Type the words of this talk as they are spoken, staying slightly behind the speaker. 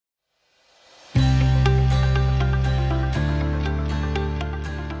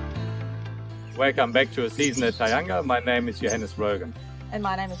Welcome back to a season at Tyunga. My name is Johannes Roellgen. And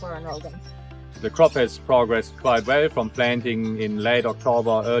my name is Johannes Roellgen. The crop has progressed quite well from planting in late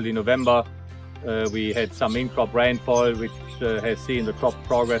October, early November. We had some in-crop rainfall which has seen the crop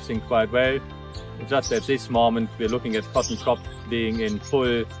progressing quite well. Just at this moment we're looking at cotton crops being in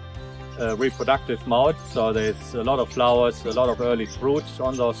full reproductive mode, so there's a lot of flowers, a lot of early fruits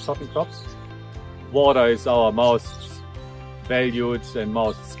on those cotton crops. Water is our most valued and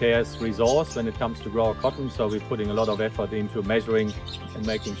most scarce resource when it comes to grow cotton, so we're putting a lot of effort into measuring and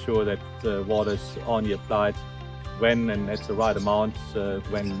making sure that water is only applied when and at the right amount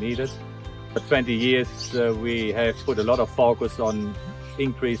when needed. For 20 years we have put a lot of focus on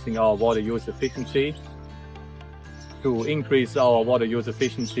increasing our water use efficiency. To increase our water use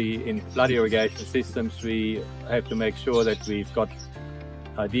efficiency in flood irrigation systems, we have to make sure that we've got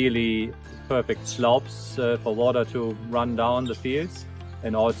ideally perfect slopes for water to run down the fields,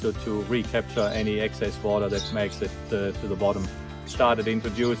 and also to recapture any excess water that makes it to the bottom. Started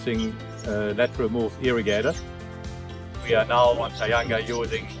introducing lateral move irrigators. We are now on Tyunga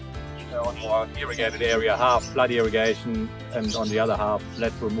using on our irrigated area half flood irrigation and on the other half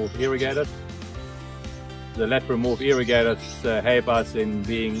lateral move irrigators. The lateral move irrigators help us in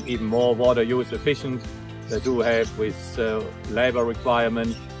being even more water use efficient. They do help with labor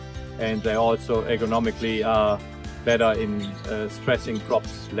requirements, and they also ergonomically are better in stressing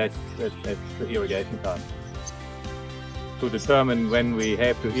crops less at the irrigation time. To determine when we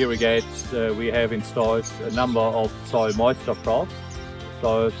have to irrigate, we have installed a number of soil moisture probes.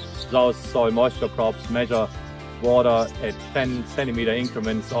 So those soil moisture probes measure water at 10 centimeter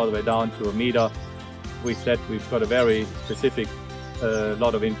increments all the way down to a meter. With that, we've got a very specific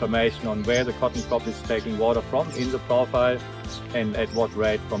lot of information on where the cotton crop is taking water from in the profile and at what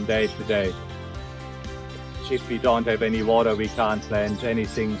rate from day to day. If we don't have any water, we can't plant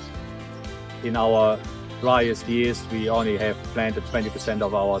anything. In our driest years, we only have planted 20%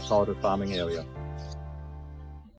 of our total farming area.